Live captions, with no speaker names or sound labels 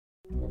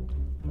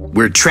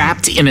We're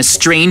trapped in a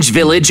strange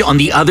village on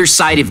the other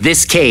side of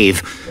this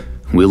cave.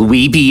 Will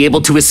we be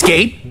able to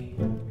escape?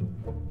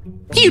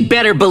 You'd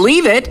better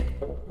believe it.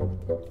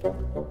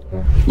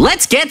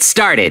 Let's get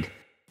started.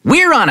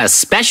 We're on a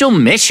special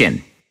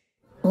mission.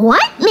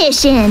 What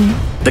mission?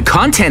 The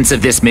contents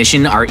of this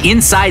mission are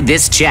inside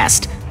this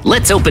chest.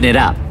 Let's open it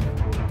up.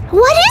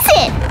 What is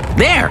it?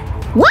 There.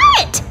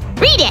 What?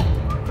 Read it.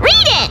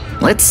 Read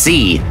it. Let's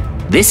see.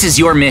 This is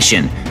your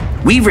mission.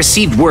 We've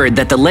received word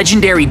that the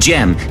legendary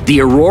gem, the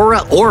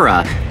Aurora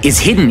Aura, is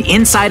hidden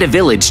inside a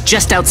village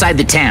just outside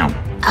the town.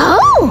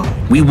 Oh!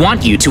 We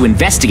want you to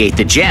investigate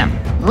the gem.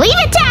 Leave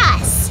it to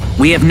us!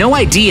 We have no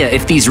idea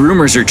if these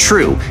rumors are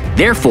true.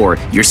 Therefore,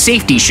 your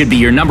safety should be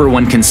your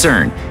 #1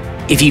 concern.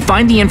 If you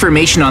find the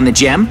information on the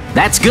gem,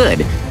 that's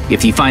good.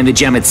 If you find the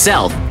gem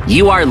itself,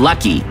 you are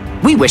lucky.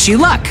 We wish you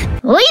luck.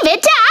 Leave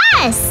it to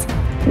us!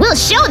 We'll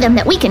show them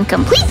that we can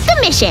complete the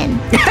mission.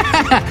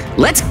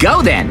 Let's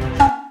go then.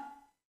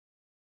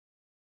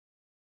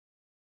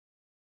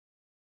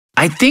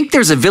 I think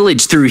there's a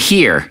village through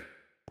here.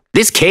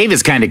 This cave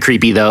is kind of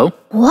creepy though.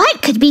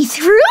 What could be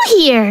through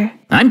here?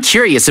 I'm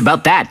curious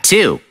about that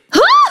too.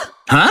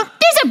 Huh?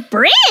 There's a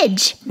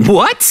bridge!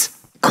 What?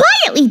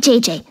 Quietly,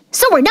 JJ,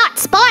 so we're not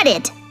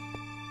spotted.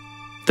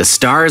 The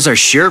stars are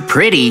sure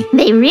pretty.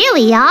 They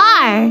really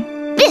are.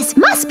 This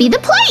must be the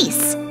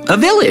place. A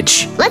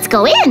village. Let's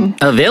go in.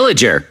 A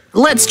villager.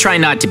 Let's try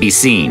not to be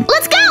seen.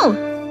 Let's go.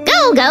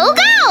 Go, go,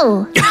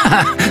 go.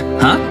 Huh?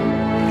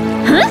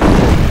 Huh?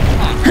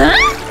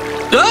 Huh?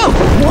 Oh!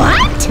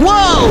 What?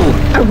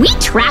 Whoa! Are we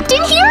trapped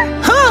in here?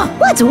 Huh?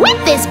 What's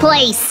with this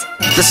place?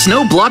 The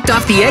snow blocked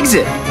off the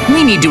exit.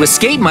 We need to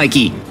escape,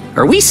 Mikey.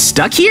 Are we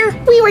stuck here?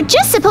 We were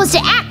just supposed to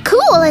act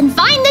cool and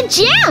find the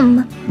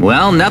gem.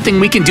 Well,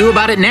 nothing we can do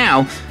about it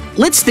now.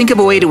 Let's think of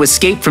a way to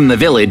escape from the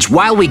village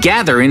while we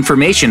gather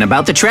information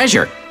about the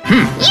treasure.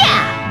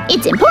 Yeah,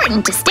 it's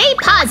important to stay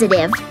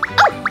positive.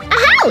 Oh,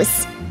 a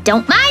house.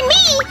 Don't mind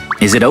me.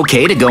 Is it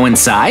okay to go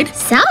inside?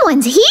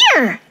 Someone's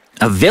here.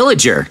 A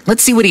villager.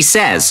 Let's see what he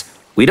says.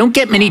 We don't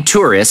get many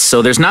tourists,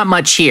 so there's not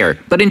much here,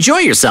 but enjoy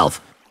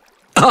yourself.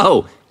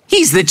 Oh,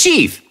 he's the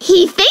chief.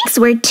 He thinks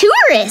we're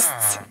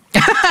tourists.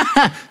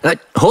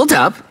 Hold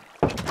up.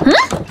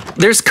 Huh?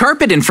 There's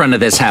carpet in front of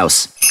this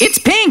house. It's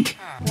pink.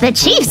 The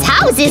chief's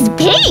house is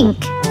pink.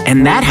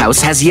 And that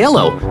house has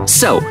yellow.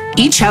 So,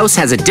 each house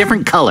has a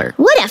different color.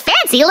 What a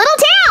fancy little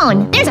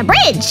town. There's a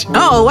bridge.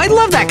 Oh, I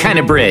love that kind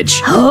of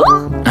bridge.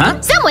 Oh?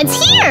 Huh?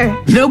 Someone's here.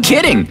 No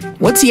kidding.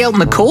 What's he out in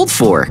the cold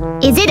for?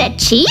 Is it a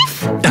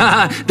chief?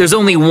 There's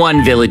only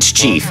one village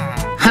chief.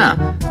 Huh.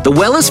 The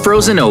well is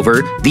frozen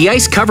over, the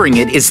ice covering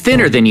it is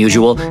thinner than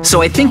usual,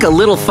 so I think a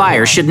little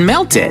fire should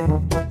melt it.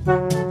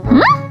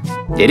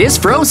 It is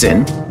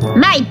frozen.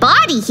 My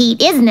body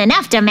heat isn't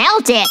enough to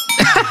melt it.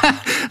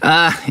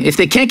 If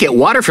they can't get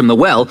water from the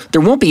well,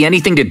 there won't be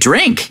anything to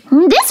drink.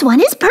 This one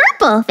is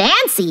purple.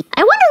 Fancy.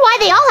 I wonder why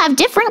they all have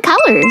different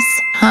colors.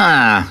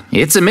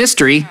 It's a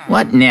mystery.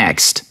 What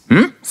next?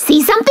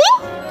 See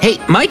something? Hey,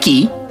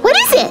 Mikey. What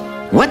is it?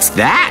 What's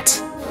that?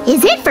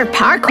 Is it for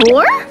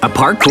parkour? A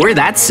parkour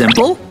that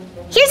simple?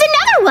 Here's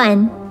another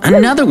one.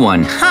 Another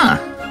one, huh?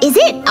 Is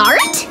it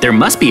art? There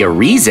must be a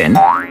reason.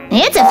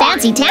 It's a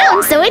fancy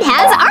town, so it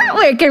has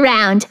artwork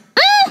around.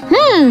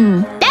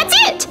 That's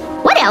it.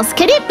 What else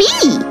could it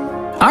be?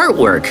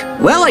 Artwork.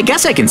 Well, I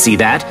guess I can see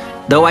that.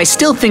 Though I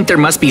still think there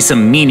must be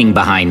some meaning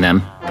behind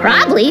them.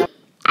 Probably.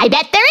 I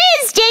bet there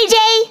is, JJ.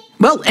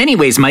 Well,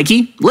 anyways,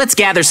 Mikey, let's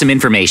gather some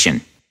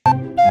information.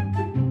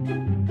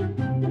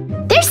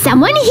 There's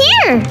someone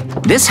here.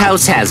 This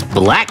house has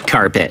black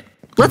carpet.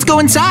 Let's go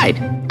inside.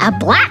 A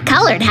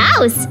black-colored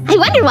house. I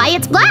wonder why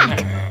it's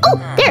black. Oh,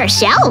 there are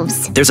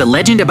shelves. There's a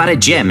legend about a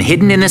gem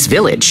hidden in this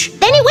village.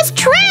 Then it was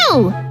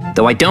true.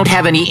 Though I don't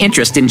have any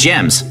interest in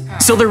gems.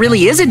 So there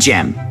really is a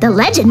gem. The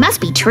legend must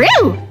be true.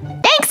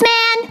 Thanks,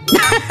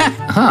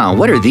 man.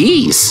 What are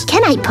these?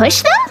 Can I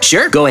push them?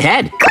 Sure, go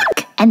ahead.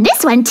 Click. And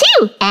this one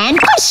too. And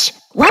push.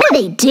 What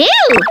do they do?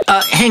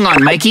 Hang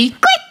on, Mikey.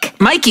 Click.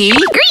 Mikey!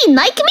 Green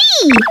like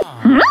me.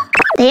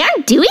 They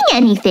aren't doing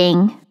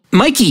anything.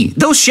 Mikey,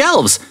 those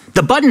shelves!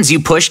 The buttons you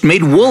pushed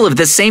made wool of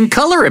the same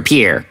color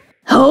appear.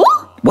 Oh?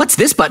 What's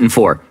this button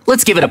for?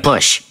 Let's give it a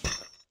push.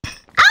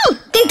 Oh,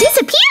 they're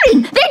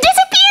disappearing! They're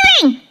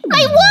disappearing!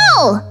 My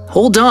wool!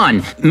 Hold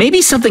on.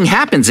 Maybe something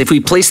happens if we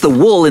place the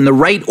wool in the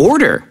right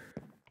order.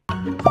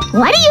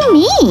 What do you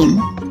mean?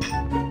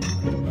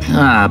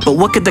 But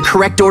what could the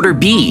correct order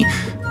be?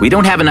 We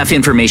don't have enough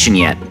information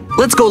yet.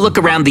 Let's go look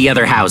around the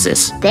other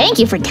houses. Thank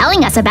you for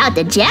telling us about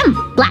the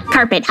gem, black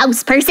carpet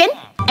house person.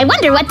 I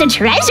wonder what the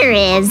treasure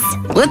is.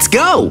 Let's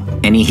go!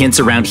 Any hints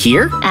around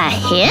here? A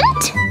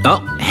hint? Oh,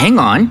 hang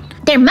on.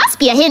 There must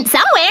be a hint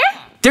somewhere.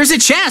 There's a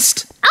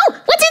chest!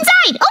 Oh, what's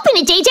inside?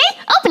 Open it, JJ!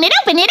 Open it,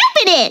 open it,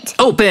 open it!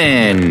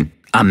 Open!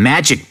 A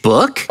magic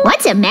book?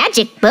 What's a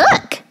magic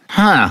book?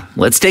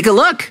 Let's take a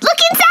look. Look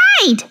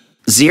inside!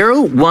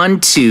 0, 1,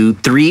 2,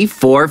 3,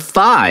 4,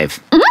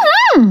 5.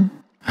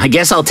 I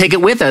guess I'll take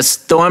it with us,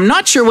 though I'm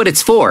not sure what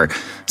it's for.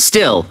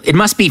 Still, it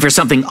must be for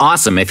something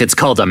awesome if it's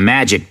called a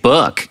magic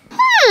book.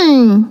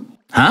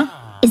 Huh?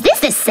 Is this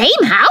the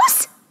same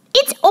house?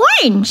 It's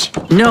orange.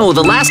 No,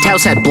 the last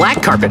house had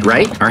black carpet,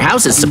 right? Our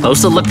house is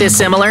supposed to look this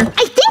similar. I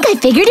think I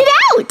figured it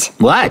out.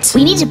 What?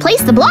 We need to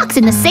place the blocks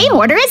in the same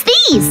order as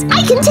these.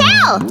 I can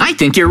tell. I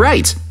think you're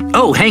right.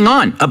 Oh, hang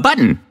on. A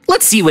button.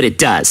 Let's see what it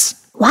does.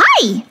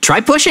 Why?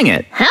 Try pushing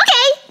it.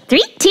 Okay.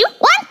 3, 2,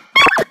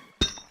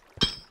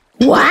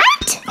 1.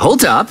 What?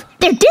 Hold up.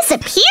 They're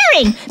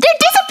disappearing. They're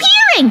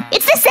disappearing.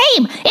 It's the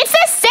same. It's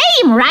the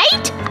same,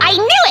 right? I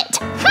knew it.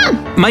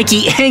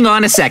 Mikey, hang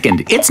on a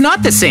second. It's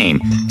not the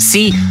same.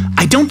 See,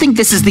 I don't think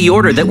this is the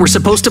order that we're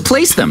supposed to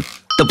place them.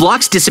 The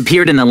blocks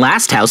disappeared in the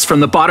last house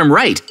from the bottom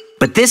right,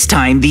 but this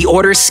time the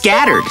order's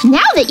scattered. Now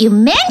that you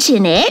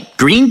mention it.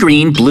 Green,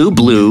 green, blue,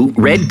 blue,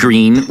 red,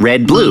 green,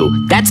 red,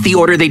 blue. That's the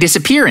order they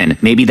disappear in.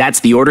 Maybe that's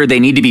the order they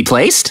need to be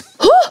placed?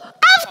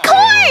 Of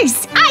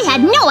course! I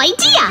had no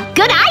idea.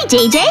 Good eye,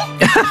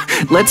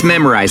 JJ. Let's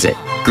memorize it.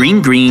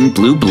 Green, green,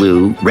 blue,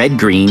 blue, red,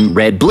 green,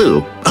 red,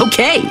 blue.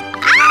 Okay.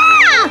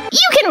 Ah!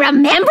 You can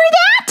remember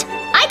that?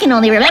 I can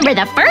only remember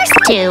the first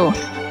two.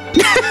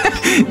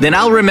 Then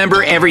I'll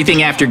remember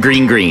everything after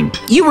green, green.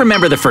 You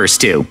remember the first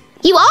two.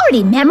 You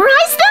already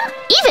memorized them?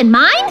 Even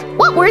mine?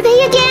 What were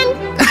they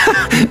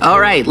again? All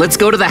right, let's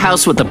go to the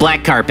house with the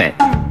black carpet.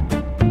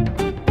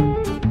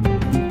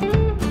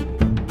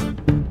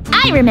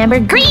 I remember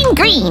green,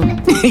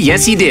 green.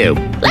 Yes, you do.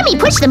 Let me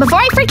push them before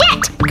I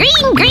forget.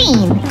 Green,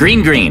 green.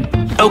 Green, green.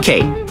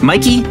 Okay,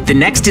 Mikey, the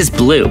next is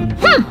blue.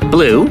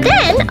 Blue.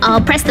 Then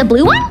I'll press the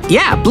blue one.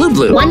 Yeah, blue,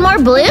 blue. One more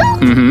blue?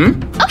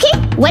 Mm-hmm.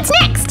 Okay, what's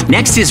next?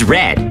 Next is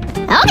red.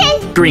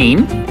 Okay.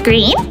 Green.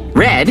 Green.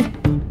 Red.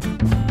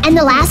 And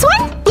the last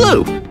one?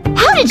 Blue.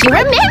 How did you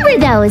remember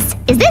those?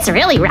 Is this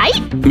really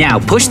right? Now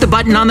push the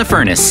button on the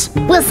furnace.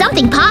 Will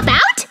something pop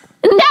out?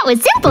 That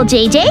was simple,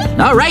 JJ.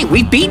 All right,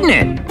 we've beaten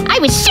it. I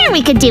was sure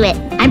we could do it.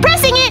 I'm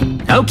pressing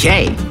it.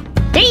 Okay.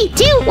 3,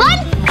 2, 1.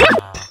 I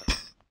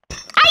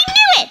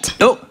knew it.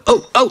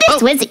 Oh.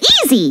 This was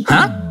easy.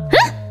 Huh?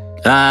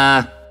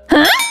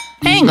 Huh?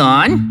 Hang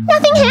on.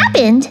 Nothing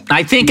happened.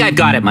 I think I've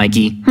got it,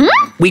 Mikey.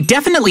 We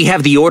definitely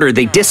have the order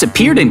they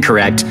disappeared in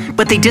correct,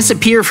 but they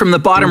disappear from the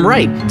bottom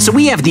right, so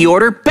we have the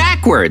order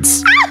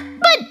backwards.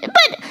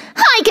 But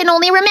I can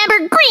only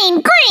remember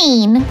green,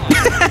 green.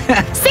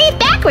 Say it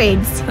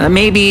backwards.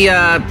 Maybe,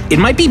 it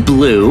might be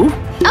blue.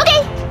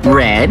 Okay.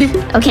 Red.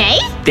 Okay.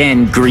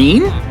 Then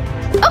green.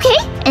 Okay.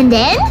 And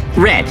then?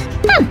 Red.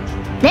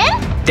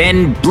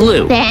 Then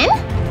blue.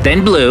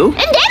 Then blue. And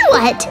then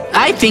what?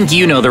 I think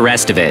you know the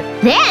rest of it.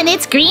 Then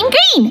it's green,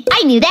 green.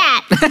 I knew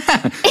that.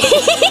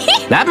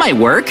 That might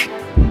work.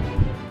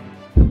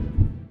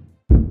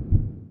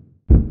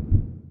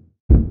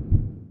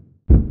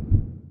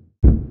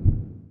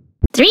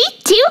 Three,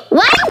 2,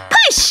 1,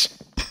 push!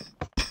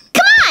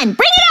 Come on,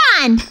 bring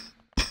it on!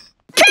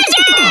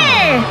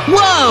 Treasure!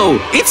 Whoa!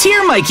 It's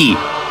here, Mikey!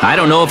 I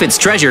don't know if it's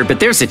treasure, but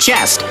there's a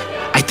chest.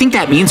 I think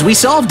that means we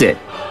solved it.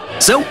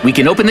 So, we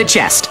can open the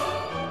chest.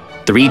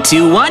 3,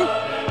 2, 1.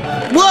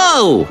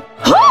 Whoa!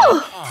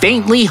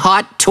 Faintly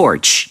hot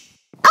torch.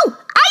 Oh,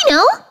 I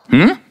know!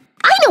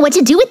 I know what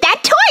to do with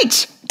that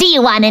torch! Do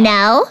you want to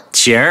know?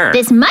 Sure.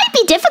 This might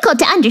be difficult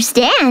to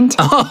understand.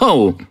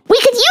 Oh! We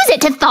could use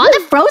it to thaw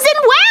the frozen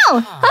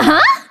well!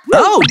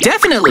 Oh,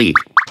 definitely!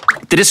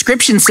 The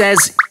description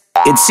says,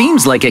 it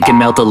seems like it can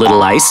melt a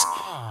little ice.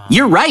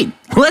 You're right.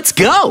 Let's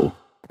go!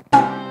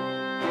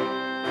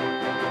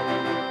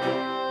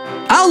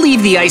 I'll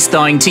leave the ice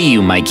thawing to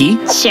you, Mikey.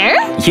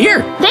 Sure.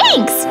 Here.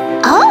 Thanks.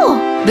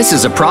 Oh. This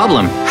is a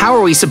problem. How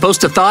are we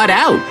supposed to thaw it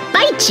out?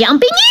 By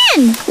jumping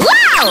in.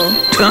 Wow!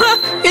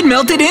 It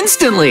melted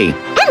instantly.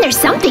 And there's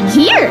something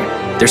here.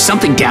 There's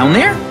something down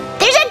there?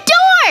 There's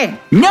a door.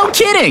 No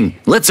kidding.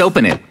 Let's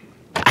open it.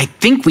 I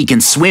think we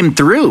can swim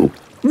through.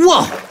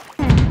 Whoa!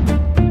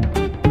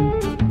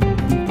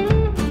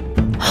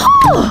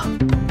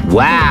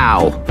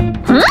 Wow.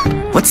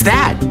 What's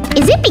that?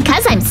 Is it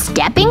because I'm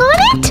stepping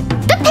on it?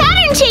 The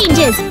pattern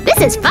changes. This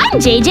is fun,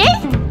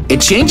 JJ.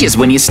 It changes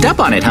when you step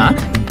on it, huh?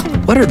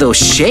 What are those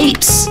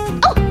shapes?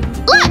 Oh,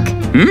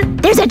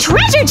 look. There's a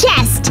treasure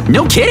chest.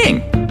 No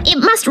kidding. It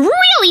must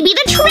really be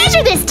the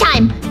treasure this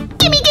time.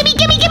 Gimme, gimme,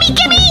 gimme, gimme,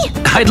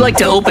 gimme. I'd like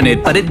to open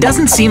it, but it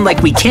doesn't seem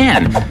like we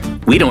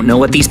can. We don't know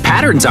what these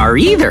patterns are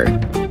either.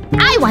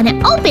 I want to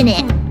open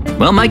it.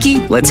 Well,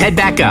 Mikey, let's head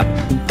back up.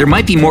 There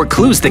might be more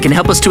clues that can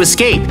help us to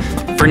escape.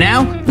 For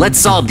now, let's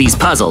solve these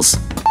puzzles.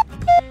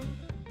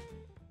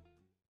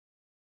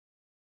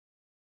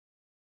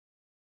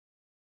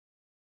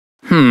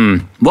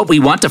 What we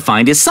want to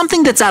find is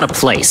something that's out of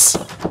place.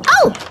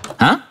 Oh!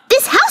 Huh?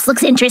 This house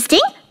looks interesting.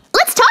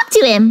 Let's talk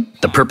to him.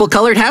 The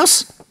purple-colored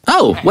house?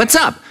 Oh, what's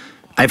up?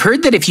 I've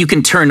heard that if you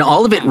can turn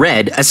all of it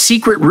red, a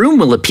secret room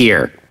will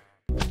appear.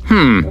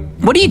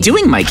 What are you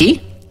doing,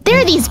 Mikey? There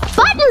are these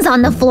buttons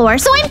on the floor,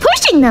 so I'm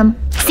pushing them.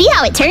 See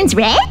how it turns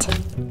red?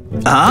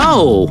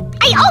 Oh!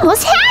 I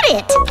almost had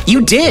it!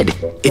 You did!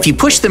 If you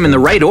push them in the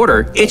right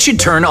order, it should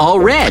turn all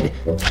red.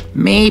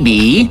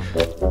 Maybe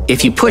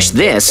if you push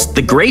this,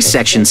 the gray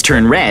sections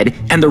turn red,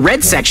 and the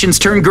red sections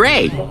turn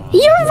gray.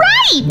 You're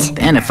right!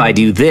 Then if I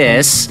do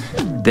this,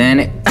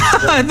 Then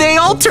they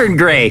all turned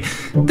gray.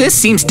 This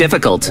seems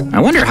difficult. I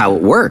wonder how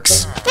it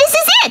works. This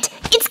is it!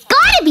 It's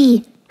gotta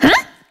be!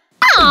 Huh?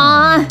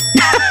 Aww!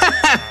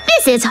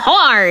 This is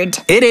hard.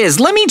 It is.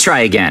 Let me try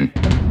again.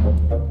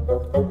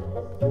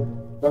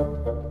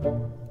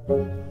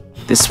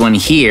 This one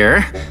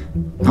here.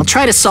 I'll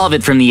try to solve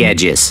it from the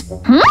edges.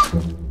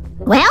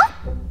 Well,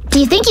 do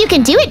you think you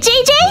can do it,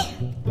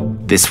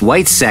 JJ? This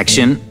white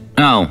section.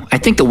 Oh, I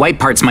think the white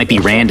parts might be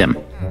random.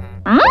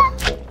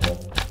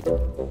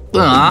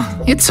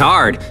 It's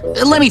hard.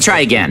 Let me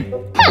try again.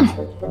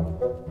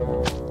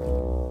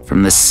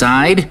 From the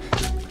side.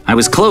 I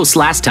was close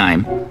last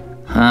time.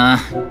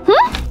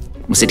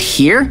 Was it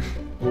here?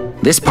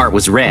 This part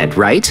was red,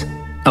 right?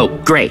 Oh,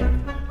 gray.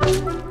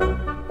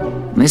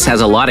 This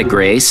has a lot of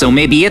gray, so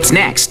maybe it's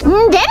next.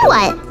 Then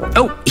what?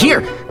 Oh,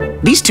 here.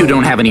 These two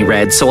don't have any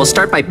red, so I'll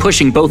start by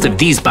pushing both of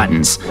these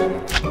buttons.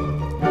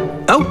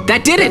 Oh,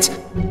 that did it!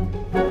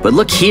 But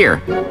look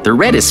here. The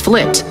red is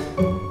flipped.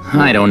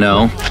 I don't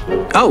know.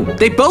 Oh,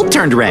 they both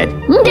turned red.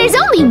 There's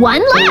only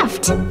one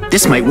left.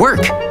 This might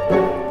work.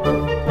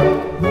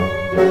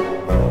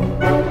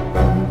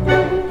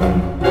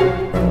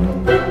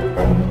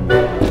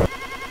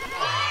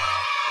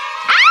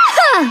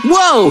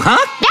 Whoa, huh?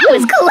 That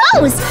was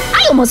close!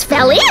 I almost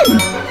fell in!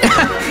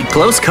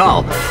 Close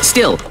call.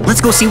 Still,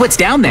 let's go see what's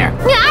down there.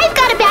 I've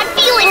got a bad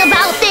feeling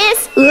about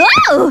this!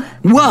 Whoa!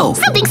 Whoa!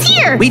 Something's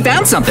here! We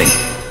found something.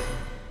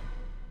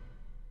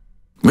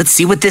 Let's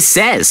see what this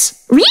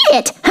says. Read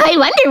it! I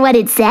wonder what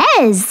it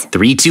says.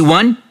 3, 2,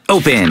 1,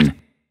 open.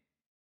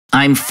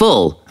 I'm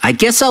full. I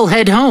guess I'll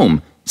head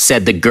home,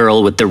 said the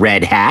girl with the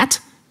red hat.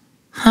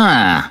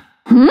 Huh.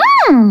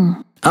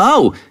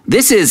 Oh,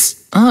 this is...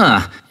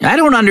 I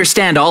don't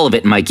understand all of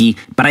it, Mikey,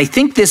 but I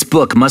think this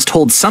book must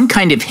hold some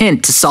kind of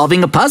hint to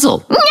solving a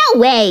puzzle. No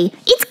way!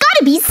 It's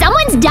gotta be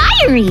someone's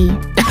diary!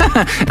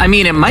 I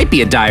mean, it might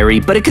be a diary,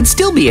 but it could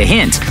still be a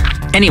hint.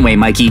 Anyway,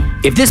 Mikey,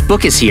 if this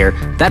book is here,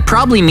 that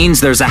probably means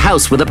there's a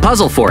house with a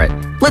puzzle for it.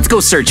 Let's go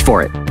search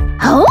for it.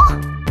 Oh?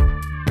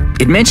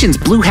 It mentions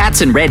blue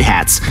hats and red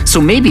hats,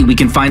 so maybe we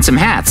can find some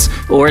hats,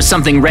 or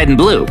something red and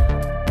blue.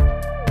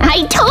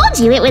 I told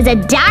you it was a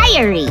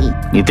diary!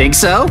 You think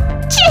so?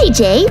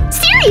 JJ,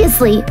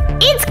 seriously,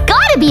 it's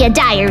gotta be a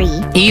diary!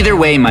 Either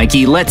way,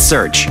 Mikey, let's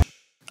search.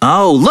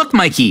 Oh, look,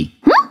 Mikey!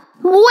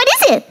 What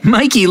is it?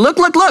 Mikey, look,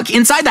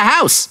 inside the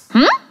house!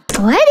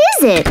 What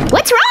is it?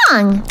 What's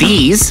wrong?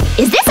 These?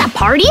 Is this a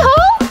party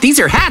hole? These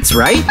are hats,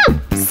 right?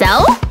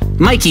 So?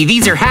 Mikey,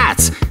 these are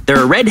hats. There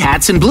are red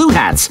hats and blue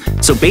hats.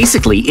 So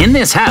basically, in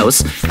this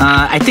house,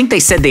 I think they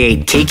said they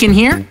ate cake in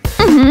here?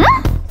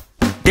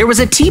 There was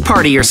a tea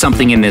party or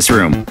something in this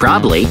room,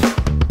 probably.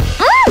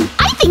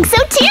 I think so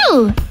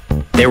too!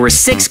 There were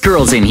 6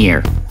 girls in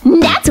here.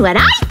 That's what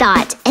I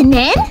thought. And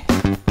then?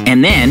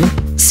 And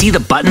then, see the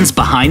buttons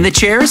behind the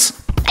chairs?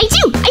 I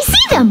do! I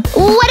see them!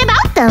 What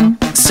about them?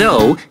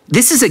 So,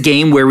 this is a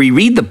game where we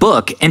read the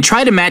book and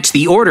try to match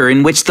the order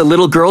in which the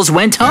little girls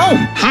went home.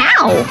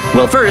 How?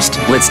 Well, first,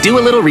 let's do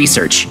a little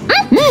research.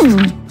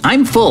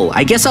 I'm full.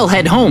 I guess I'll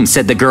head home,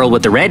 said the girl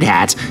with the red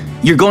hat.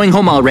 You're going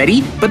home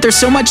already? But there's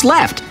so much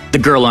left, the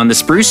girl on the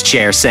spruce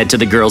chair said to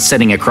the girl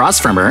sitting across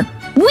from her.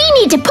 We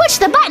need to push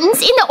the buttons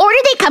in the order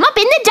they come up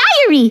in the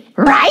diary,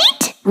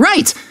 right?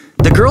 Right!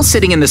 The girl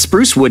sitting in the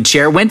spruce wood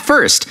chair went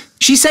first.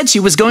 She said she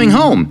was going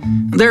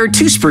home. There are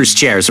 2 spruce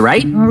chairs,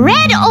 right?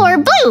 Red or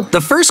blue?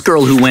 The first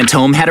girl who went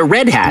home had a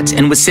red hat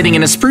and was sitting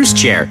in a spruce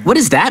chair. What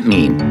does that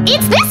mean?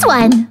 It's this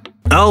one!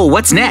 Oh,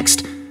 what's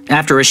next?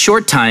 After a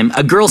short time,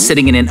 a girl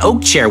sitting in an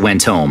oak chair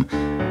went home.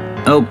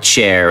 Oak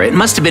chair, it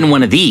must have been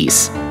one of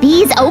these.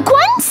 These oak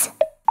ones?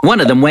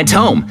 One of them went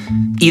home.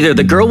 Either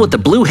the girl with the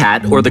blue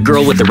hat or the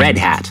girl with the red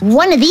hat.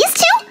 One of these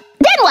two?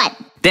 Then what?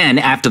 Then,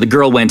 after the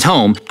girl went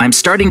home, I'm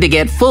starting to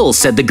get full,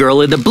 said the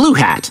girl in the blue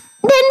hat.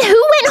 Then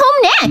who went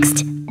home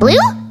next? Blue?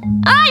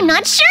 I'm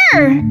not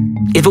sure.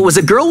 If it was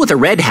a girl with a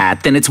red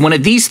hat, then it's one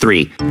of these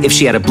 3. If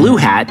she had a blue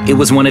hat, it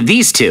was one of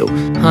these 2.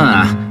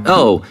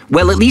 Oh,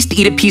 well, at least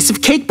eat a piece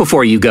of cake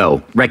before you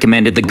go,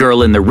 recommended the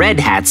girl in the red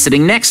hat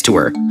sitting next to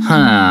her.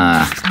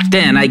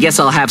 Then I guess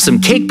I'll have some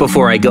cake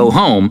before I go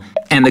home,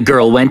 and the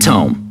girl went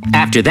home.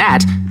 After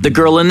that, the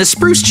girl in the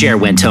spruce chair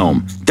went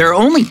home. There are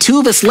only 2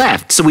 of us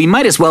left, so we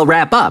might as well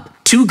wrap up.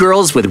 2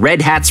 girls with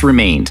red hats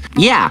remained.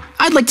 Yeah,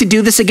 I'd like to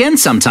do this again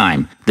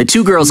sometime. The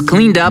 2 girls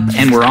cleaned up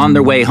and were on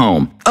their way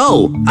home.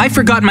 Oh, I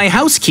forgot my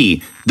house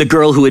key, the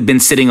girl who had been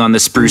sitting on the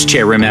spruce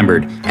chair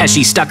remembered, as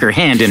she stuck her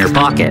hand in her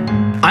pocket.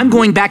 I'm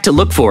going back to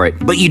look for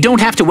it, but you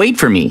don't have to wait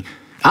for me.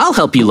 I'll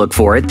help you look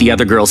for it, the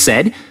other girl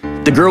said.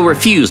 The girl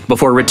refused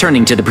before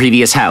returning to the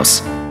previous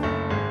house.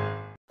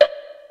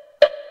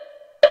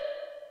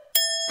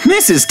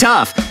 This is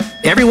tough.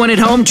 Everyone at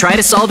home, try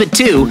to solve it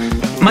too.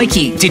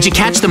 Mikey, did you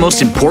catch the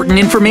most important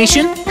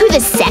information? Who the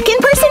second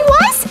person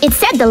was? It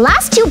said the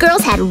last 2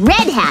 girls had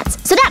red hats,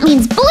 so that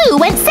means blue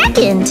went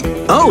second.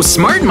 Oh,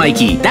 smart,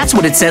 Mikey. That's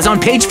what it says on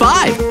page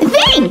 5.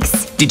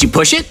 Thanks. Did you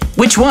push it?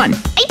 Which one?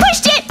 I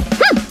pushed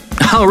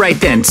it. All right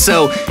then,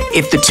 so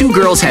if the 2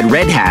 girls had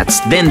red hats,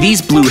 then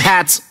these blue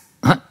hats...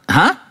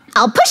 Huh?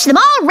 I'll push them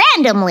all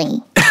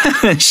randomly.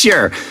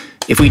 Sure.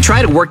 If we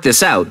try to work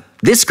this out,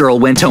 this girl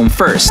went home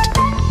first.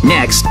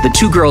 Next, the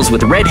two girls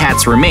with red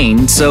hats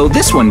remain, so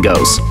this one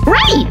goes.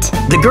 Right!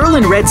 The girl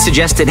in red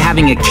suggested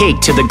having a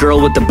cake to the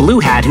girl with the blue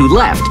hat who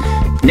left.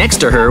 Next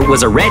to her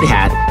was a red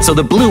hat, so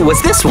the blue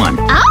was this one.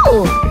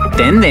 Oh!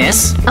 Then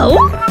this.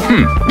 Oh?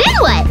 Then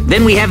what?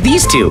 Then we have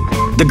these two.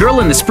 The girl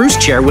in the spruce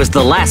chair was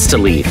the last to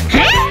leave.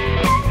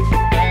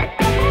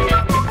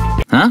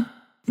 Huh?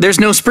 There's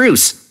no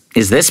spruce.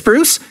 Is this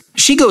spruce?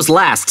 She goes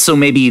last, so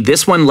maybe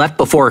this one left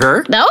before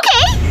her?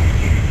 Okay.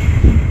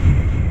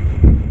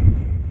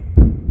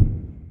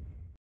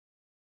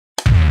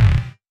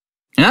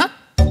 Huh?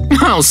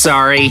 Oh,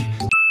 sorry.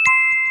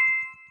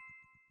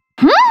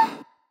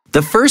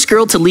 The first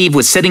girl to leave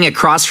was sitting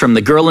across from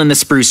the girl in the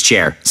spruce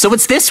chair, so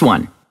it's this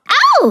one.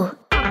 Oh!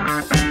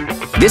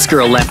 This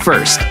girl left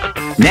first.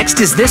 Next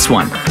is this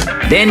one.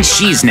 Then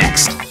she's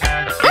next.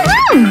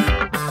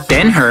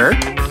 Then her.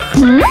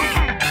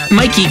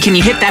 Mikey, can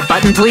you hit that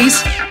button,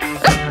 please?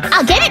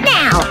 I'll get it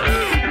now.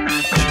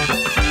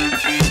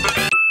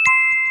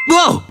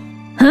 Whoa!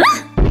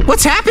 Huh?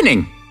 What's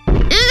happening?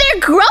 They're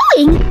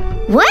growing.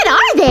 What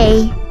are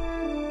they?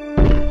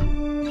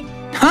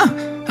 Huh.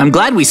 I'm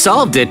glad we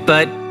solved it,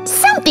 but...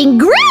 Something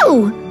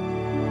grew!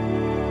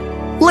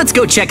 Let's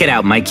go check it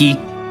out, Mikey.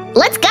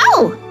 Let's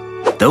go!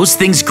 Those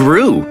things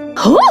grew.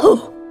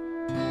 Oh!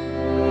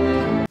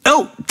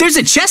 Oh, there's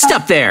a chest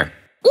up there!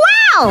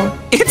 Wow!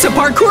 It's a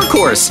parkour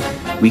course.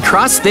 We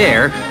crossed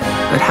there,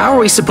 but how are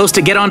we supposed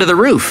to get onto the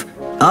roof?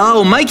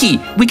 Oh, Mikey,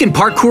 we can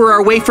parkour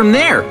our way from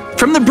there,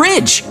 from the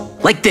bridge,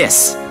 like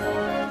this.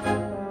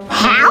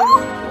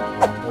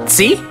 How?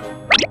 See?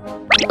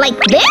 Like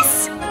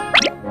this?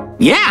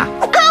 Yeah.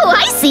 Oh,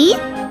 I see.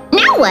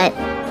 Now what?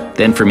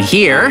 Then from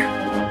here,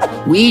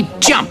 we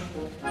jump.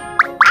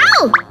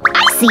 Oh,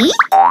 I see.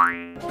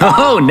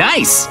 Oh,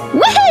 nice.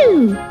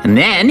 Woohoo! And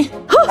then,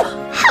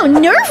 How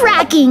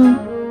nerve-wracking.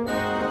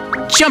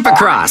 jump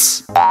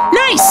across.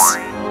 Nice.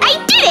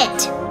 I did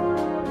it!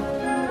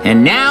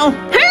 And now,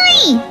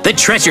 Hurry! the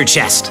treasure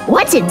chest.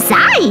 What's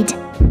inside?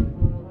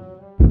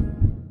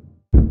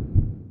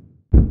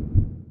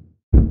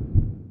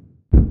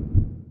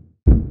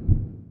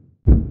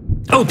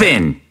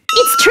 Open.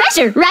 It's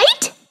treasure,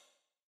 right?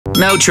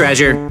 No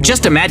treasure,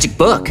 just a magic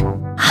book.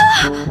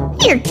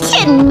 You're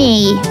kidding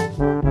me.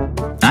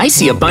 I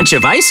see a bunch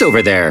of ice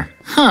over there.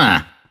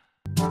 Huh.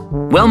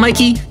 Well,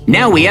 Mikey,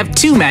 now we have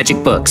 2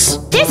 magic books.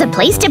 There's a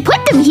place to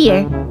put them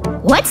here.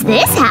 What's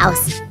this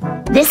house?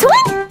 This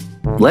one?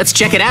 Let's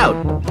check it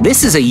out.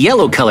 This is a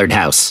yellow-colored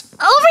house.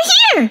 Over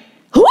here!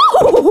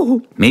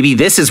 Ooh. Maybe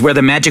this is where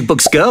the magic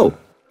books go.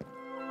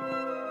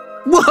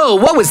 Whoa,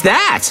 what was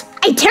that?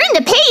 I turned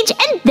the page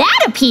and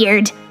that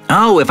appeared.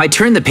 Oh, if I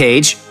turn the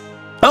page...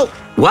 Oh,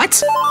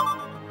 what?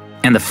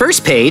 And the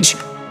first page...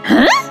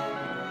 Huh?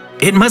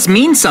 It must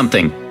mean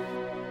something.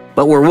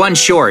 But we're 1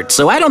 short,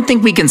 so I don't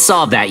think we can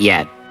solve that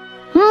yet.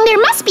 There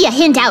must be a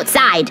hint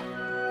outside.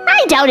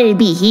 I doubt it'd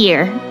be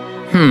here.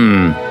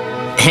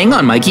 Hang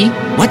on, Mikey.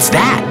 What's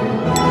that?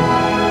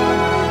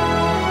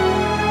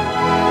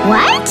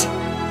 What?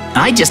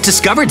 I just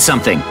discovered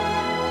something.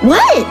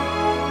 What?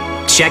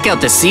 Check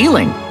out the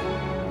ceiling.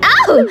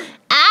 Oh,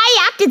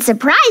 I acted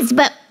surprised,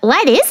 but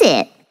what is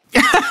it?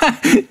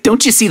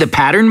 Don't you see the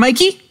pattern,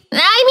 Mikey?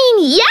 I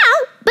mean,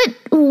 yeah,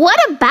 but what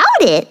about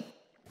it?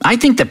 I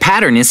think the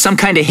pattern is some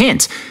kind of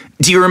hint.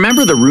 Do you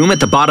remember the room at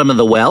the bottom of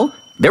the well?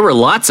 There were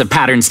lots of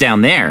patterns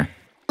down there.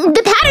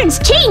 The patterns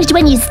changed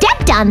when you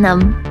stepped on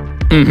them.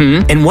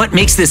 And what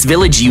makes this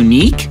village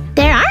unique?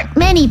 There aren't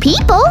many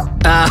people.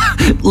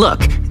 Look,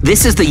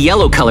 this is the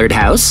yellow-colored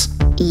house.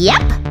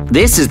 Yep.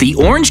 This is the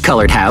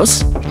orange-colored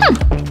house.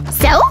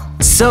 So?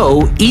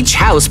 So, each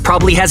house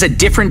probably has a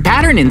different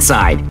pattern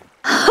inside.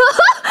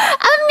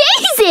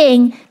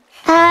 Amazing!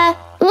 What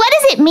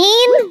does it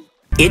mean?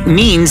 It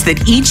means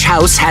that each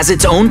house has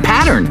its own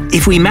pattern.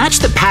 If we match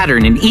the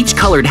pattern in each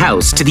colored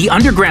house to the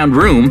underground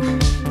room,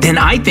 then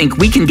I think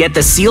we can get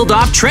the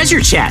sealed-off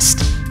treasure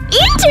chest.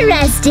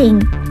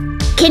 Interesting!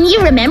 Can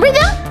you remember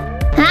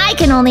them? I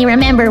can only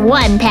remember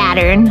one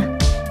pattern.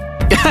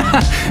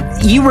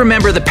 You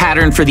remember the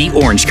pattern for the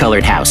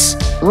orange-colored house.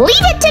 Leave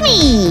it to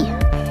me!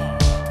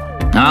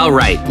 All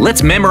right,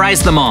 let's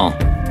memorize them all.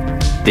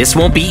 This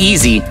won't be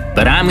easy,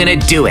 but I'm gonna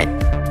do it.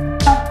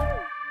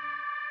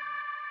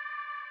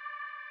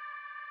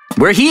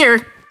 We're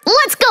here.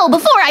 Let's go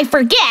before I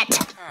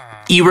forget!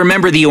 You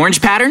remember the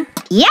orange pattern?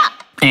 Yep.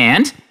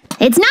 And?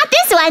 It's not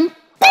this one.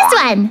 This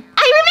one.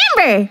 I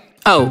remember.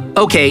 Oh,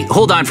 okay,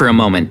 hold on for a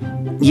moment.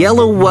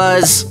 Yellow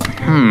was...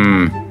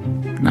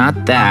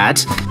 not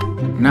that.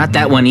 Not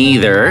that one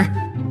either.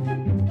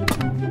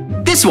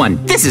 This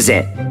one, this is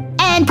it.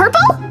 And purple?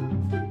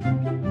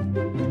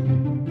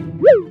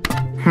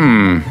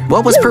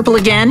 What was purple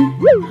again?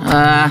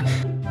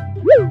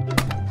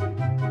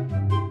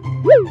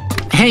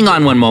 Hang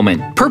on one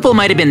moment. Purple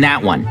might have been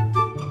that one.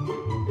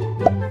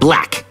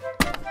 Black.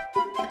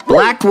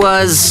 Black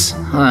was...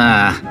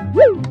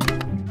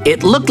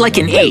 it looked like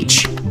an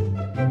H.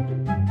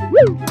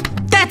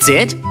 That's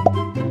it.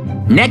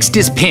 Next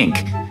is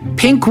pink.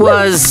 Pink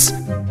was...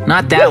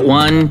 not that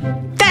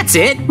one. That's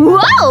it.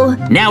 Whoa!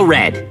 Now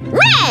red.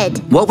 Red!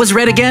 What was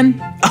red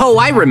again? Oh,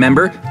 I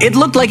remember. It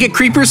looked like a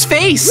creeper's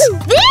face.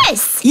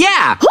 This!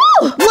 Yeah!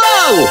 Ooh.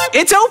 Whoa!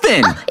 It's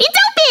open! It's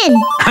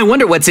open! I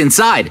wonder what's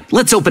inside.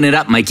 Let's open it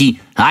up, Mikey.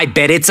 I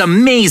bet it's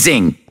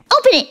amazing.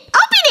 Open it!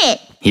 Open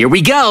it! Here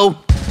we go.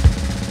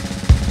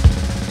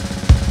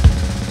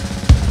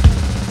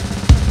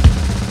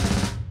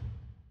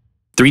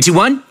 Three, two,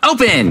 one,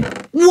 open!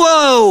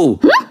 Whoa!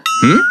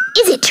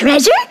 Is it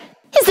treasure?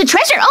 Is the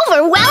treasure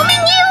overwhelming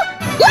you?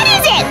 What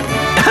is it?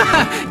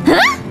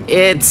 Huh?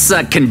 It's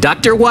a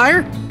conductor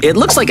wire? It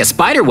looks like a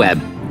spider web.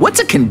 What's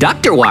a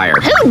conductor wire?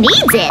 Who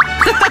needs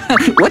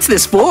it? What's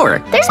this for?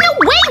 There's no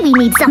way we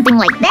need something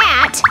like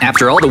that.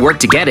 After all the work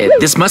to get it,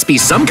 this must be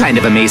some kind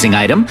of amazing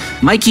item.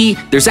 Mikey,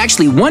 there's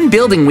actually one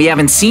building we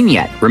haven't seen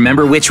yet.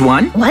 Remember which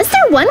one? Was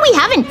there one we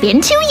haven't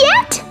been to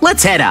yet?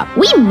 Let's head up.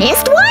 We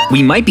missed one?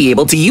 We might be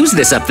able to use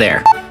this up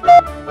there.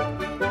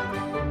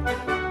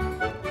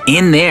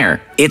 In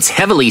there, it's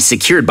heavily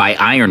secured by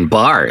iron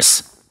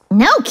bars.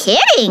 No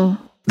kidding.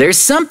 There's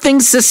something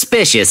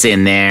suspicious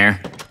in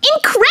there.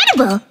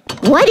 Incredible!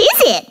 What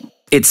is it?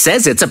 It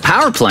says it's a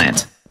power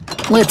plant.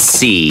 Let's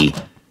see.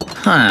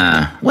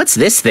 What's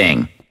this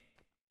thing?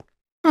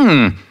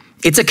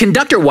 It's a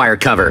conductor wire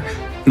cover.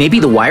 Maybe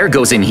the wire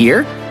goes in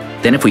here?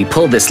 Then if we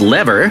pull this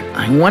lever,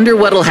 I wonder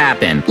what'll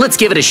happen. Let's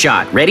give it a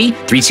shot. Ready?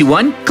 3, 2,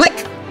 1,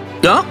 click!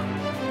 Oh?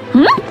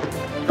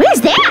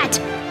 Where's that?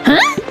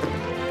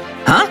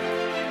 Huh?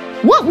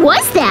 What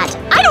was that?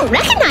 I don't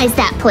recognize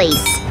that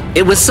place.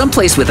 It was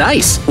someplace with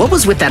ice. What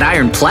was with that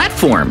iron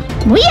platform?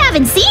 We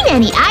haven't seen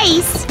any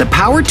ice. The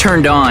power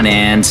turned on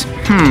and…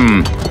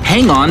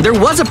 hang on, there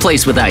was a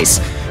place with ice.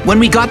 When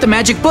we got the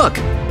magic book.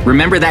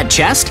 Remember that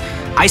chest?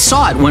 I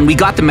saw it when we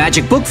got the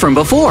magic book from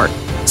before.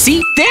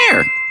 See?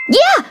 There!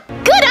 Yeah!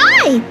 Good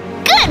eye!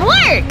 Good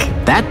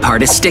work! That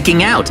part is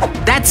sticking out.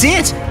 That's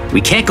it!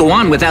 We can't go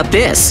on without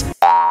this.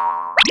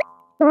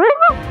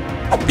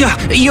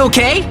 You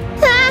okay?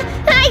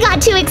 I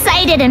got too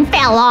excited and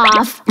fell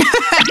off.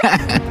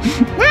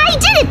 I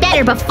did it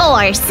better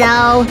before,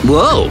 so…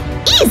 Whoa!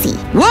 Easy!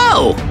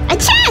 Whoa! A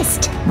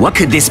chest! What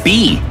could this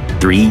be?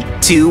 3,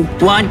 2,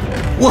 1…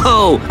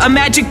 Whoa! A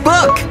magic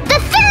book! The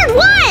third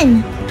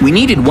one! We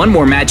needed one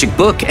more magic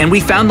book, and we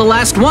found the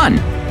last one.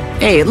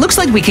 Hey, it looks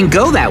like we can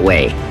go that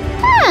way.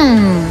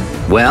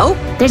 Well?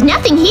 There's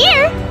nothing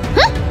here.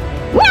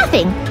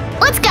 Nothing.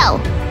 Let's go.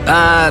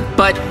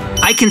 But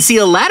I can see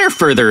a ladder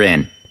further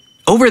in.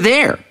 Over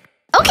there.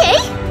 Okay.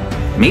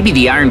 Maybe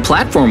the iron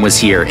platform was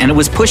here, and it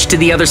was pushed to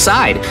the other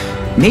side.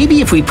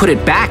 Maybe if we put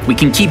it back, we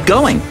can keep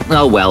going.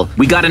 Oh well,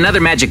 we got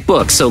another magic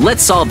book, so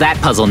let's solve that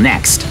puzzle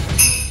next.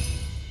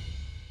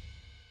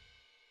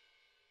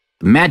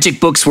 Magic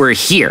books were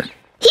here.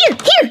 Here!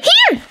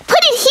 Put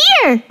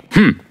it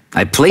here!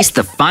 I placed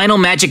the final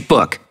magic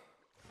book.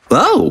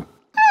 Oh!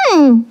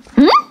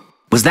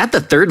 Was that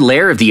the third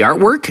layer of the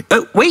artwork?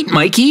 Wait,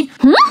 Mikey!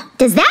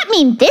 Does that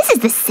mean this is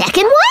the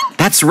second one?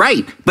 That's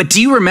right, but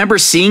do you remember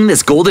seeing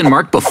this golden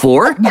mark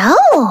before? No!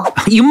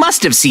 You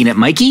must have seen it,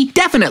 Mikey.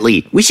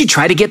 Definitely. We should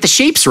try to get the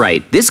shapes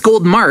right. This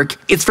gold mark,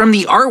 it's from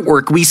the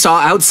artwork we saw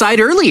outside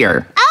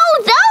earlier.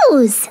 Oh,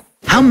 those!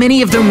 How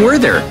many of them were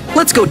there?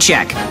 Let's go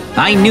check.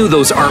 I knew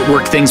those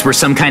artwork things were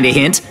some kind of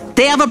hint.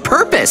 They have a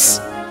purpose.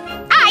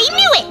 I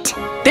knew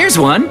it! There's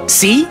one.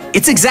 See?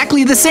 It's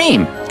exactly the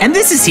same. And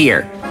this is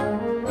here.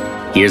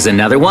 Here's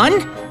another one.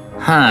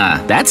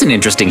 That's an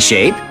interesting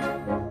shape.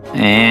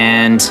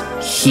 And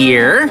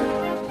here.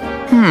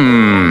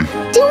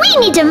 Do we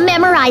need to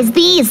memorize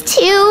these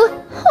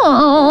too?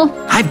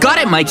 Oh. I've got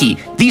it, Mikey.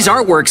 These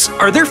artworks,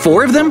 are there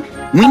 4 of them?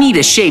 We need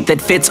a shape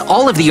that fits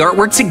all of the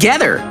artwork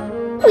together.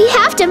 We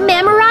have to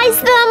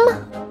memorize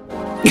them?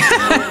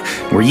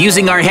 We're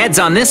using our heads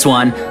on this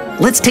one.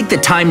 Let's take the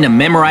time to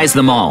memorize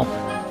them all.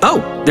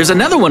 Oh, there's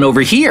another one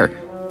over here.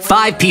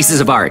 5 pieces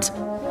of art.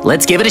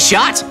 Let's give it a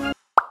shot.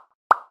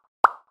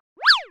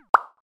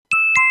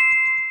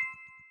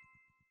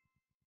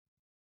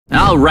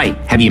 All right,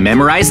 have you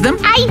memorized them?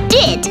 I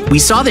did! We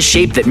saw the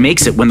shape that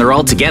makes it when they're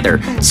all together,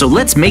 so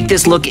let's make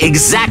this look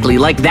exactly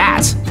like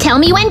that. Tell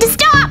me when to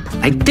stop!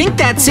 I think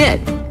that's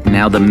it.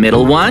 Now the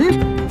middle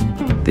one.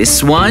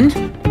 This one.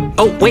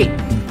 Oh, wait.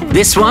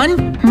 This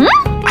one?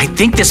 I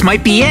think this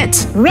might be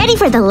it. Ready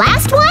for the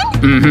last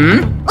one?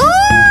 Ooh!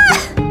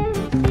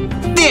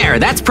 There,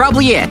 that's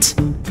probably it.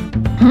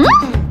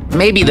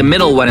 Maybe the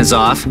middle one is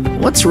off.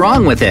 What's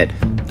wrong with it?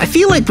 I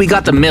feel like we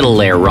got the middle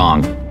layer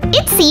wrong.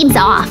 It seems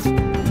off.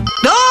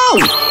 No!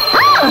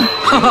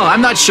 Oh,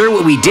 I'm not sure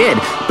what we did,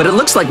 but it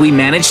looks like we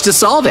managed to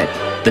solve it.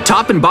 The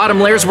top and bottom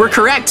layers were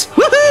correct.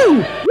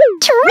 Woohoo!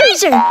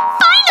 Treasure!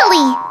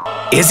 Finally!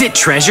 Is it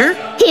treasure?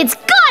 It's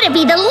gotta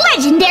be the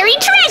legendary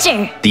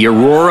treasure! The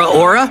Aurora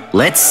Aura?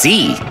 Let's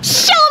see.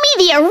 Show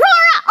me the Aurora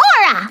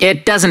Aura!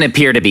 It doesn't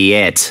appear to be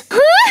it.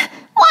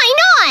 Why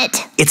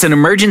not? It's an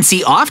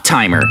emergency off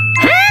timer.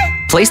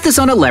 Place this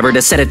on a lever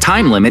to set a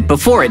time limit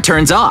before it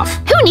turns off.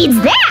 Who needs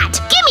that?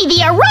 Give me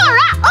the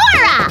Aurora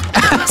Aura!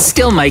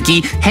 Still,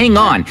 Mikey, hang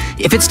on.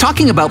 If it's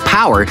talking about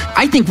power,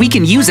 I think we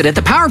can use it at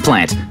the power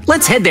plant.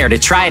 Let's head there to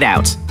try it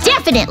out.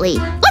 Definitely.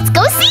 Let's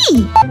go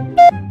see.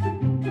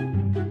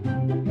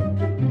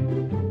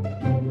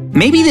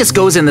 Maybe this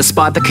goes in the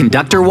spot the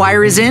conductor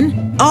wire is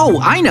in? Oh,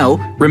 I know.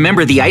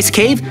 Remember the ice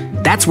cave?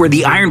 That's where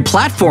the iron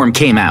platform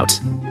came out.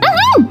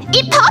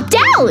 It popped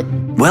out.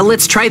 Well,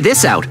 let's try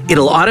this out.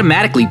 It'll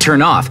automatically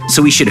turn off,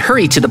 so we should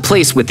hurry to the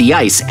place with the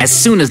ice as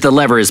soon as the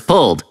lever is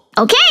pulled.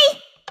 Okay.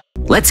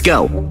 Let's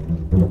go.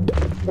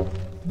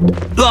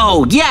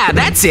 Oh, yeah,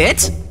 that's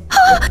it.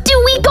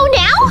 Do we go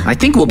now? I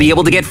think we'll be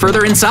able to get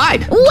further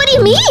inside. What do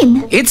you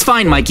mean? It's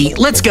fine, Mikey.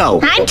 Let's go.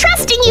 I'm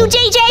trusting you,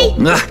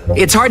 JJ. Ugh,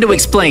 it's hard to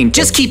explain.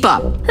 Just keep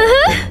up.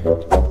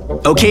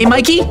 Okay,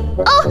 Mikey?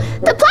 Oh,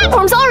 the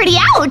platform's already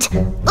out.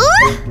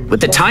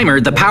 With the timer,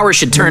 the power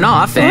should turn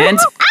off and...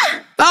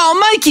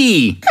 Oh,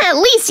 Mikey! At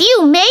least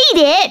you made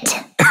it.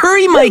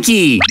 Hurry,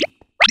 Mikey!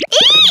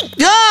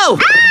 Go!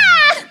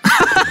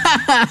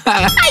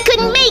 I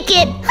couldn't make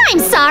it. I'm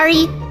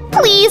sorry.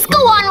 Please go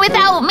on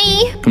without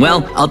me.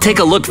 Well, I'll take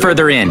a look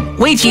further in.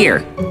 Wait here.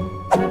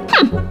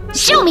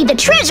 Show me the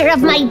treasure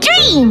of my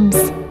dreams.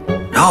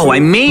 Oh, I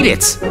made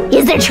it!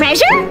 Is there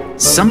treasure?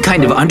 Some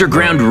kind of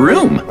underground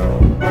room.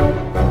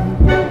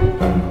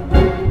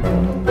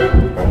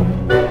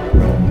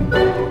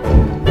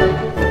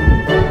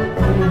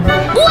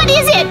 What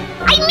is it?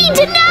 I need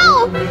to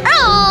know.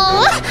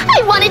 Oh,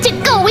 I wanted to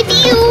go with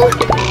you.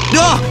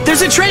 Oh,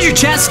 there's a treasure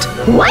chest!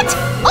 What?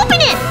 Open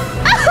it.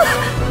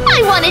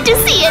 I wanted to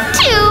see it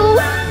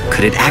too.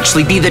 Could it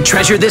actually be the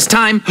treasure this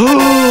time?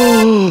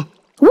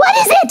 What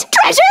is it?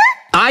 Treasure?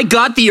 I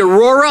got the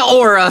Aurora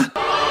Aura!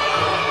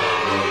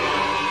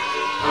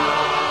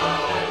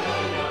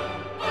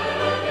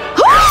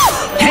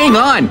 Hang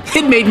on!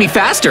 It made me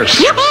faster!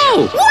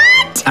 Yahoo!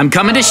 What? I'm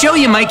coming to show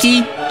you,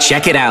 Mikey!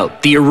 Check it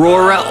out, the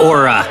Aurora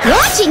Aura!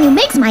 Watching you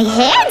makes my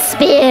head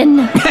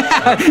spin!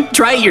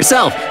 Try it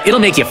yourself,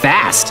 it'll make you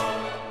fast!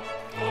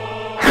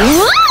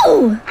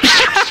 Whoa!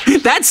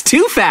 That's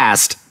too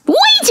fast! Way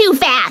too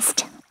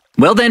fast!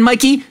 Well then,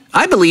 Mikey,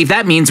 I believe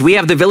that means we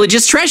have the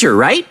village's treasure,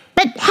 right?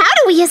 But how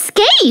do we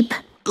escape?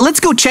 Let's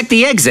go check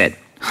the exit.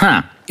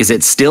 Is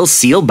it still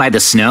sealed by the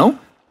snow?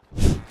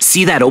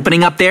 See that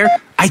opening up there?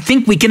 I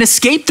think we can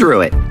escape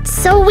through it.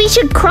 So we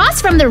should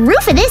cross from the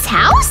roof of this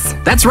house?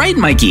 That's right,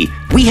 Mikey.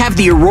 We have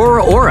the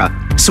Aurora Aura,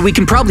 so we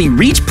can probably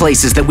reach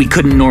places that we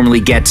couldn't normally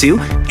get to,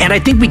 and I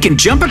think we can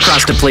jump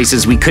across to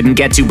places we couldn't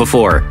get to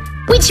before.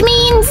 Which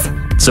means…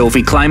 So if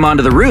we climb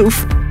onto the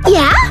roof…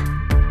 Yeah?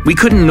 We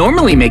couldn't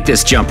normally make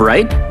this jump,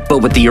 right? But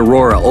with the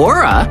Aurora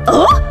Aura…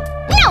 Oh?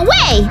 No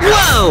way!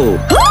 Whoa!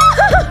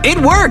 It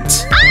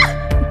worked!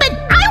 But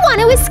I want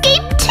to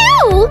escape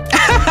too!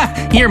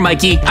 Here,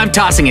 Mikey, I'm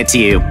tossing it to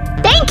you.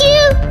 Thank you!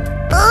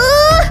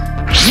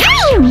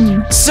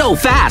 So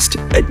fast!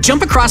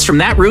 Jump across from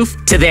that roof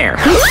to there.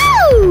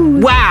 Woo!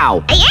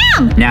 Wow! I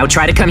am! Now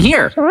try to come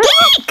here.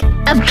 Eek!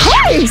 Of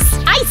course!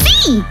 I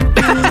see!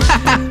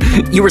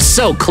 You were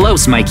so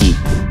close, Mikey.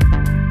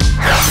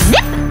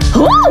 Zip!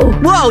 Ooh!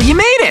 Whoa, you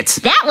made it!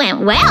 That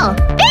went well.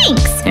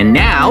 Thanks! And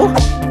now…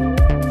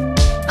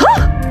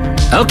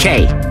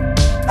 Okay.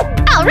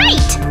 All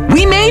right!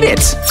 We made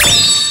it!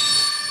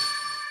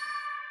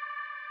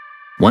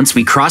 Once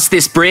we cross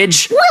this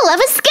bridge… We'll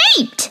have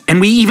escaped! And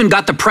we even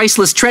got the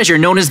priceless treasure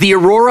known as the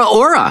Aurora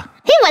Aura.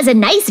 It was a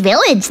nice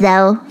village,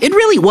 though. It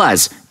really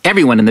was.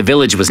 Everyone in the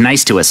village was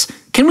nice to us.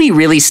 Can we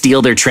really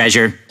steal their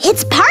treasure?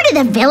 It's part of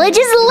the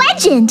village's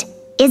legend.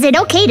 Is it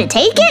okay to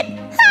take it?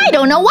 I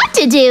don't know what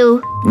to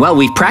do. Well,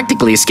 we've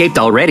practically escaped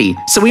already,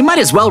 so we might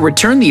as well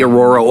return the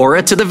Aurora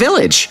Aura to the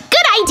village.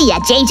 Good idea,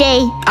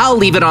 JJ. I'll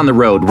leave it on the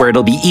road where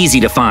it'll be easy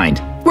to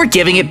find. We're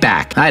giving it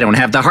back. I don't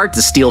have the heart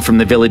to steal from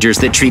the villagers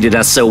that treated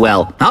us so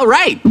well. All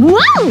right.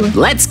 Whoa!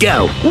 Let's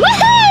go.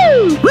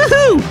 Woohoo!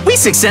 Woohoo! We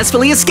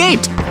successfully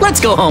escaped. Let's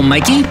go home,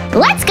 Mikey.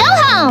 Let's go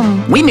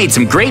home. We made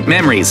some great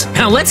memories.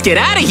 Now let's get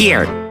out of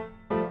here.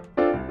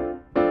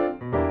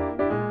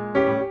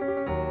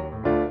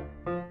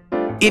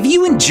 If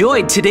you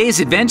enjoyed today's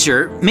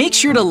adventure, make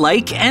sure to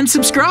like and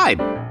subscribe.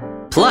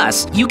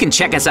 Plus, you can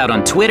check us out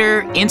on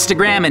Twitter,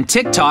 Instagram, and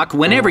TikTok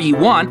whenever you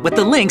want with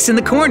the links in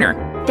the corner.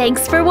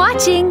 Thanks for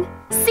watching.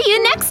 See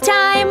you next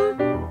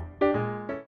time.